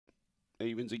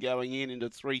Evens are going in into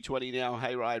 320 now.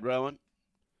 Hayride Rowan.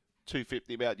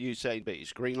 250 about Usain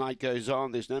Beast. Green light goes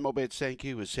on. There's no more bets. Thank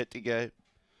you. We're set to go.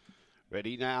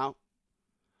 Ready now.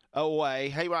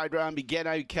 Away. Hayride Rowan began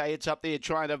okay. It's up there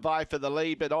trying to vie for the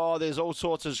lead, but there's all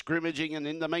sorts of scrimmaging, and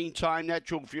in the meantime,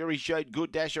 Natural Fury showed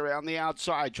good dash around the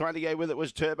outside. Trying to go with it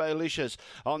was Turbolicious.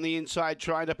 On the inside,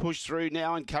 trying to push through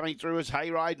now, and coming through is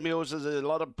Hayride Mills. There's a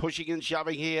lot of pushing and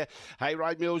shoving here.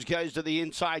 Hayride Mills goes to the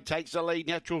inside, takes the lead.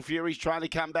 Natural Fury's trying to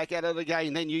come back at it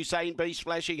again. Then Usain Beast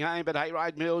flashing home, but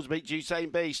Hayride Mills beats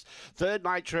Usain Beast. Third,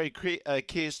 Nitro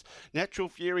Kiss. Natural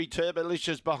Fury,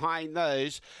 Turbolicious behind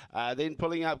those. Then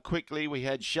pulling up quickly, we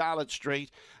had Charlotte Street.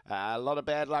 A lot of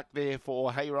bad luck there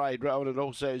for Hayride Rowan, and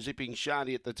also Zipping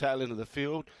Shani at the tail end of the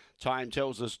field. Time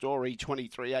tells the story,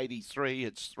 23.83.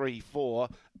 It's 3, 4,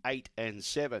 8 and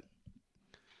 7.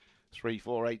 3,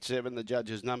 4, 8, 7, the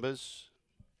judges' numbers.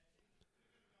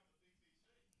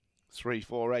 3,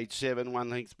 4, 8, 7, 1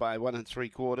 length by 1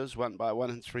 3/4, 1 by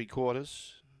 1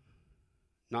 3/4.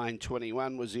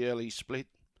 9.21 was the early split.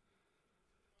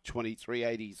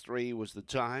 23.83 was the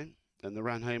time. And the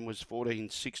run home was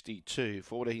 14.62.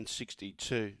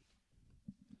 14.62.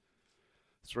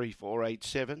 3, 4, 8,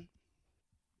 7.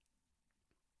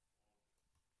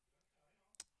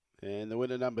 And the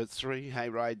winner number 3,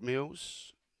 Hayride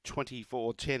Mills,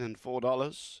 $24.10 and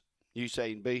 $4.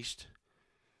 Usain Beast,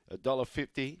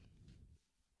 $1.50.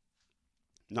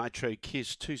 Nitro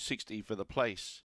Kiss, $2.60 for the place.